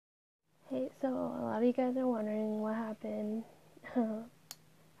of you guys are wondering what happened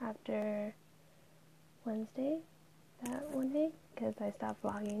after Wednesday, that one day, because I stopped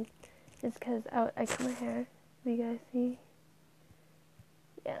vlogging. It's because I cut my hair. Do you guys see?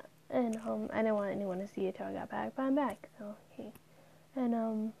 Yeah, and I didn't want anyone to see it till I got back, but I'm back, so okay.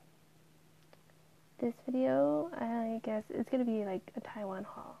 And this video, I guess it's gonna be like a Taiwan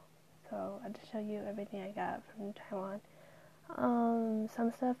haul. So I'll just show you everything I got from Taiwan.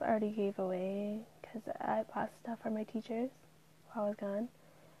 Some stuff I already gave away because I bought stuff for my teachers while I was gone,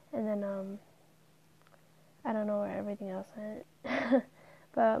 and then I don't know where everything else went,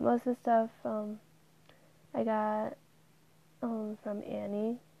 but most of the stuff I got from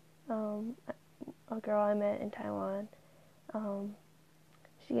Annie, a girl I met in Taiwan.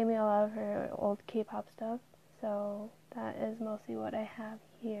 She gave me a lot of her old K-pop stuff, so that is mostly what I have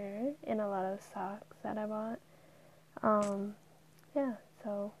here, and a lot of socks that I bought. Yeah,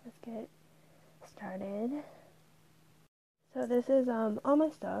 so let's get started. So this is all my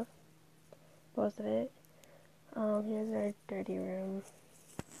stuff, most of it. Here's our dirty room.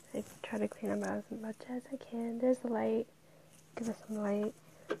 I try to clean up as much as I can. There's the light. Give us some light.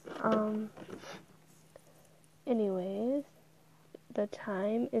 Anyways, the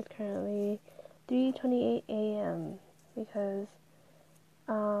time is currently 3:28 a.m. because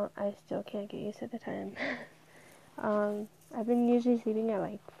I still can't get used to the time. I've been usually sleeping at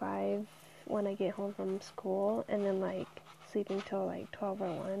like 5 when I get home from school, and then like sleeping till like 12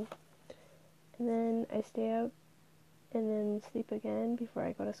 or 1, and then I stay up and then sleep again before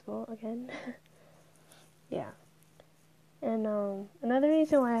I go to school again. Yeah. And another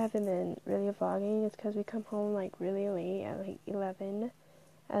reason why I haven't been really vlogging is because we come home like really late at like 11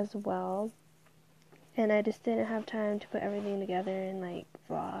 as well, and I just didn't have time to put everything together and like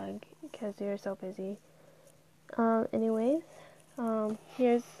vlog because we were so busy. Anyways,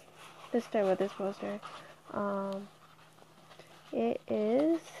 let's start with this poster. It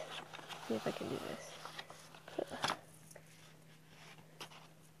is, see if I can do this.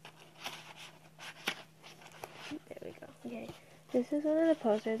 There we go. Okay. This is one of the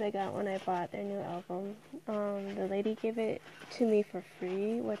posters I got when I bought their new album. The lady gave it to me for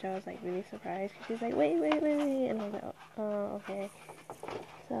free, which I was like really surprised. She's like, wait, and I was like, oh, okay.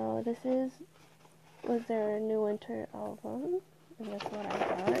 So this was their new winter album, and that's what I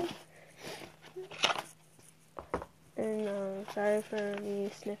got. And sorry for me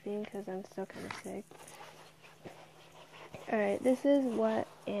sniffing because I'm still kind of sick. Alright, this is what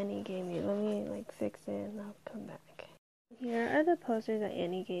Annie gave me. Let me like fix it and I'll come back. Here are the posters that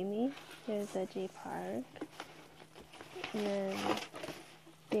Annie gave me. Here's the J Park, and then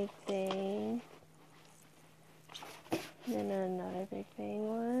Big Bang, and then another Big Bang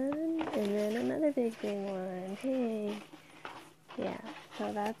one, and then another Big Bang one. Hey! Yeah,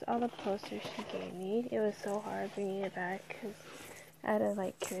 so that's all the posters she gave me. It was so hard bringing it back because I had to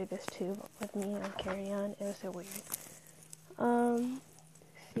like carry this tube with me on carry-on. It was so weird.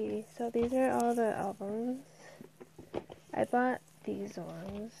 See, so these are all the albums. I bought these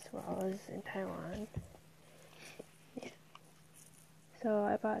ones while I was in Taiwan. Yeah. So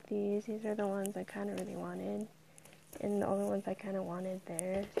I bought these. These are the ones I kind of really wanted, and the only ones I kind of wanted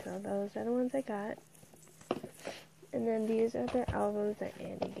there. So those are the ones I got. And then these are the albums that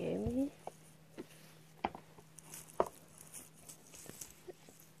Annie gave me.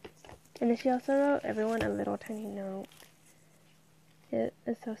 And then she also wrote everyone a little tiny note. It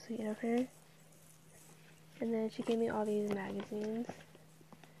is so sweet of her. And then she gave me all these magazines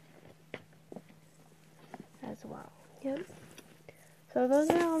as well. Yep. So those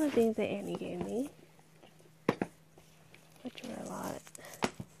are all the things that Annie gave me, which were a lot.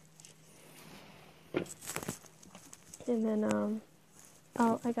 And then,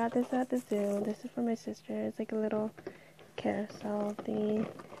 oh, I got this at the zoo. This is for my sister. It's like a little carousel thingy.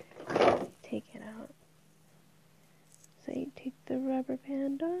 Take it out. So you take the rubber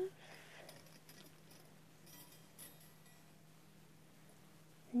band off.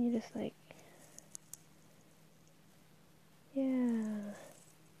 And you just like, yeah.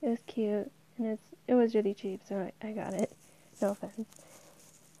 It was cute. And it was really cheap, so I got it. No offense.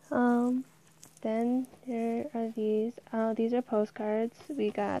 Then here are these. These are postcards.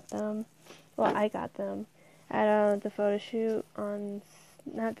 We got them. Well, I got them at the photo shoot on,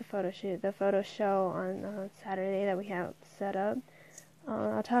 not the photo shoot, the photo show on Saturday that we have set up.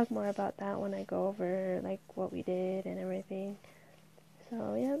 I'll talk more about that when I go over like what we did and everything.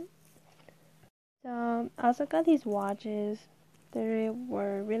 So yeah. So I also got these watches. They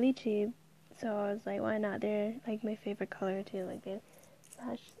were really cheap, so I was like, why not? They're like my favorite color too. Like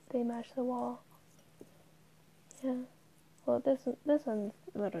they match the wall. Yeah. Well, this one's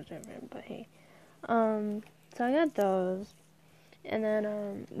a little different, but hey. So I got those. And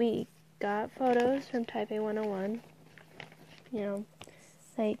then, we got photos from Taipei 101. You know,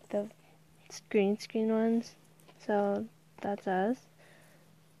 like the green screen ones. So that's us.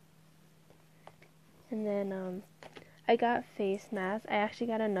 And then, I got face masks. I actually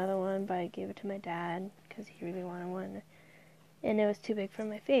got another one, but I gave it to my dad because he really wanted one. And it was too big for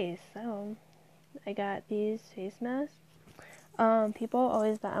my face. So I got these face masks. People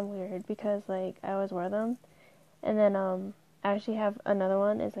always thought I'm weird because, like, I always wear them. And then, I actually have another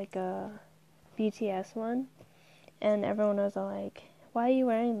one. It's like a BTS one. And everyone was all like, why are you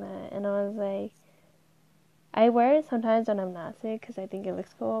wearing that? And I was like, I wear it sometimes when I'm not sick because I think it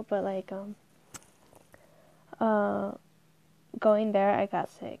looks cool. But, like, going there, I got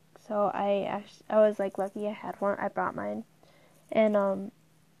sick. So I was, like, lucky I had one. I brought mine. And,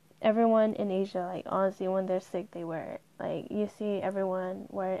 everyone in Asia, like, honestly, when they're sick, they wear it. Like, you see everyone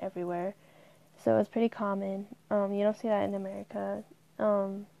wear it everywhere. So it's pretty common. You don't see that in America.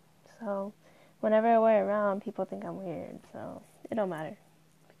 So whenever I wear it around, people think I'm weird. So it don't matter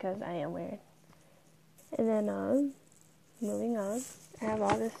because I am weird. And then, moving on, I have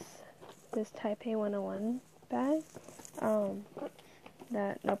all this Taipei 101 bag.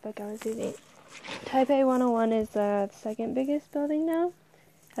 That notebook I was using. Taipei 101 is the second biggest building now.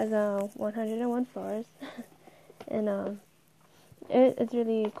 Has 101 floors. And it's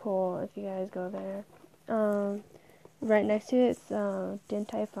really cool if you guys go there. Right next to it is Din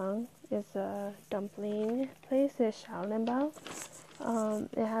Tai Fung. It's a dumpling place. It's Shaolin Bao.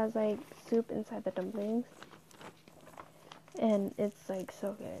 It has like soup inside the dumplings, and it's like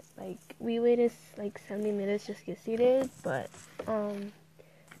so good. Like we waited like 70 minutes just to get seated, but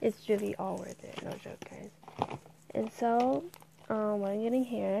it's really all worth it. No joke, guys. And so what I'm getting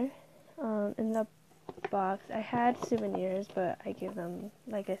here, in the box, I had souvenirs, but I give them,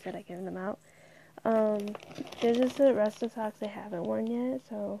 like I said, I give them out. There's just the rest of socks I haven't worn yet.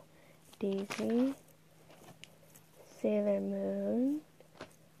 So Daisy, Sailor Moon,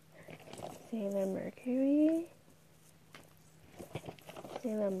 Sailor Mercury,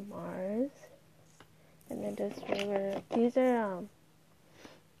 Sailor Mars, and then just regular. These are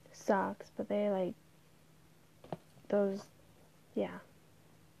socks, but they like those. Yeah.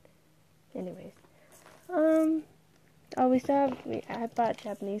 Anyways, oh, I bought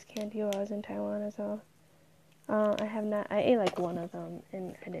Japanese candy while I was in Taiwan as well. I have not. I ate like one of them,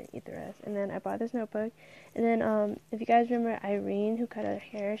 and I didn't eat the rest. And then I bought this notebook. And then, if you guys remember Irene, who cut her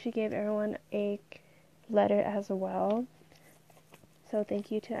hair, she gave everyone a letter as well. So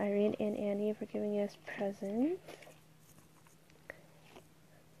thank you to Irene and Annie for giving us presents.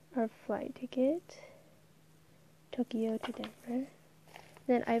 Our flight ticket, Tokyo to Denver.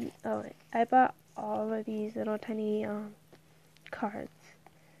 Then I bought all of these little tiny cards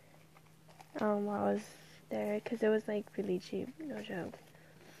while I was there because it was like really cheap, no joke.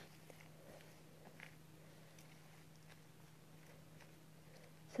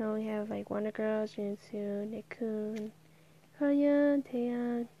 So we have like Wonder Girls, Jinsu, Nickun, Hyeon,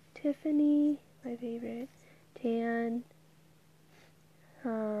 Taeyeon, Tiffany, my favorite, Taeyeon,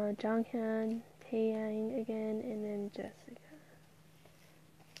 Jonghyun, Taeyang again, and then Jessica.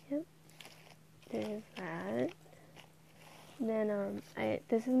 Yep, there's that. Then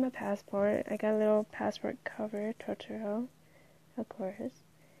this is my passport. I got a little passport cover, Totoro, of course.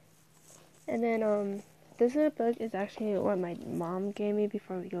 And then this book is actually what my mom gave me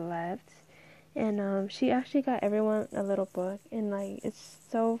before we left. And she actually got everyone a little book, and like it's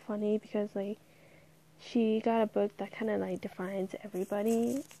so funny because like she got a book that kind of like defines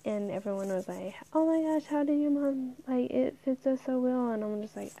everybody, and everyone was like, "Oh my gosh, how did your mom like it fits us so well?" And I'm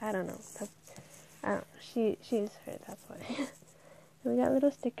just like, I don't know. She's her. That's why. We got little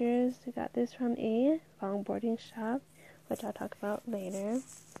stickers. We got this from a longboarding shop, which I'll talk about later.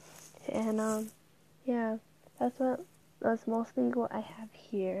 And yeah, that's mostly what I have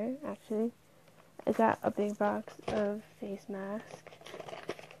here. Actually, I got a big box of face masks.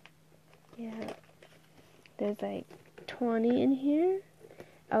 Yeah, there's like 20 in here.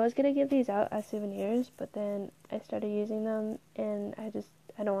 I was gonna give these out as souvenirs, but then I started using them, and I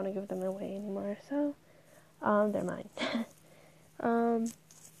don't want to give them away anymore. So, they're mine.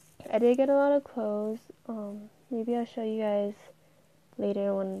 I did get a lot of clothes. Maybe I'll show you guys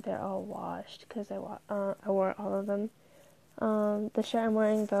later when they're all washed, because I wore all of them. The shirt I'm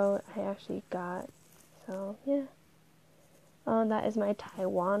wearing though, I actually got. So yeah. That is my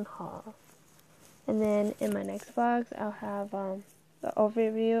Taiwan haul. And then in my next vlogs, I'll have the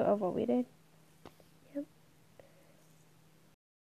overview of what we did.